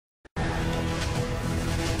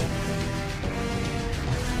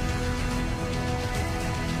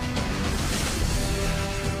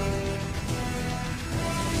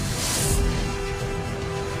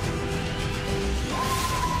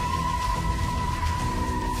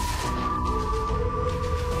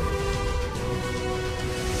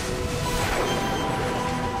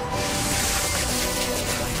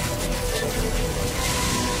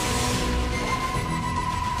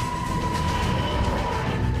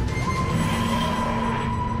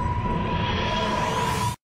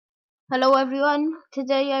Hello everyone,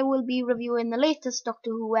 today I will be reviewing the latest Doctor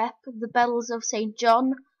Who ep, The Bells of St.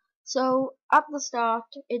 John. So, at the start,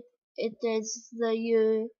 it is the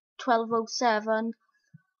year 1207.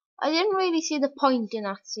 I didn't really see the point in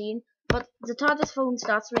that scene, but the TARDIS phone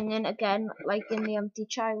starts ringing again, like in The Empty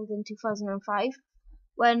Child in 2005,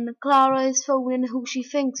 when Clara is phoning who she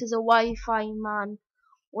thinks is a Wi-Fi man,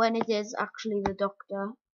 when it is actually the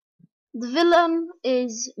Doctor. The villain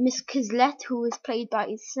is Miss Kislet, who is played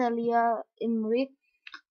by Celia Imrie.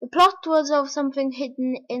 The plot was of something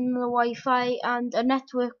hidden in the Wi-Fi and a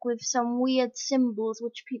network with some weird symbols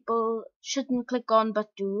which people shouldn't click on but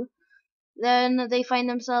do. Then they find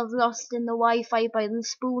themselves lost in the Wi-Fi by the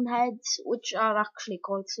spoonheads, which are actually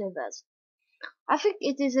called servers. I think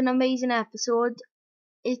it is an amazing episode.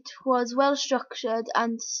 It was well structured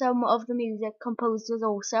and some of the music composed was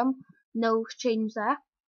awesome. No change there.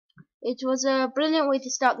 It was a brilliant way to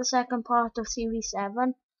start the second part of Series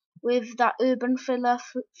 7, with that urban thriller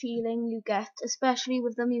feeling you get, especially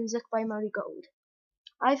with the music by Murray Gold.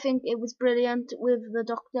 I think it was brilliant with the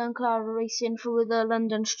Doctor and Clara racing through the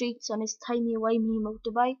London streets on his tiny whiny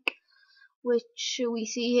motorbike, which we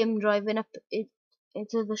see him driving up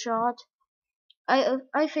into the Shard.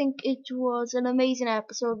 I think it was an amazing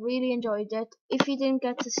episode, really enjoyed it. If you didn't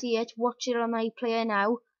get to see it, watch it on iPlayer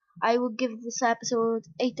now. I would give this episode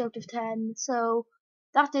 8 out of 10. So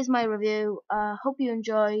that is my review. Hope you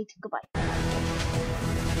enjoyed. Goodbye.